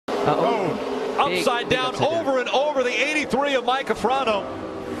Upside down, over and over, the 83 of Mike Affrano.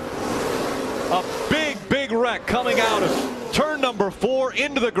 A big wreck coming out of turn number 4.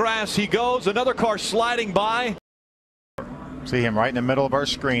 Into the grass he goes. Another car sliding by. See him right in the middle of our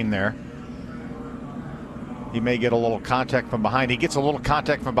screen there. He may get a little contact from behind. He gets a little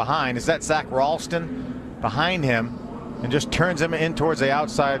contact from behind. Is that Zach Ralston behind him and just turns him in towards the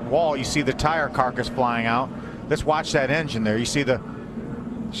outside wall? You see the tire carcass flying out. Let's watch that engine there. You see the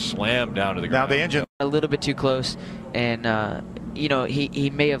slam down to the ground. Now the engine a little bit too close, and you know, he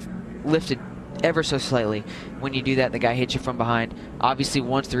may have lifted ever so slightly. When you do that, the guy hits you from behind. Obviously,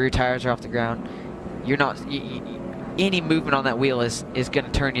 once the rear tires are off the ground, you're not any movement on that wheel is going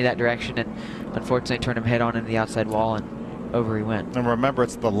to turn you that direction, and unfortunately turned him head on into the outside wall, and over he went. And remember,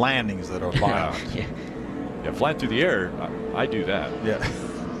 it's the landings that are violent. Yeah, flying through the air, I do that. Yeah.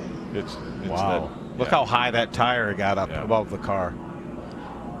 It's wow. That, look how high that tire got up above the car.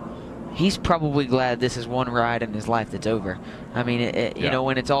 He's probably glad this is one ride in his life that's over. I mean, you know,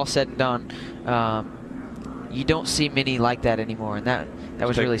 when it's all said and done, you don't see many like that anymore, and that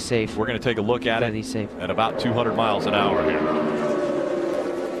was really safe. We're going to take a look at it safe. At about 200 miles an hour here.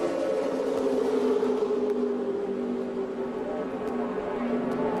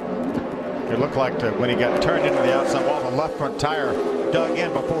 It looked like when he got turned into the outside wall, the left front tire dug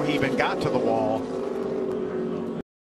in before he even got to the wall.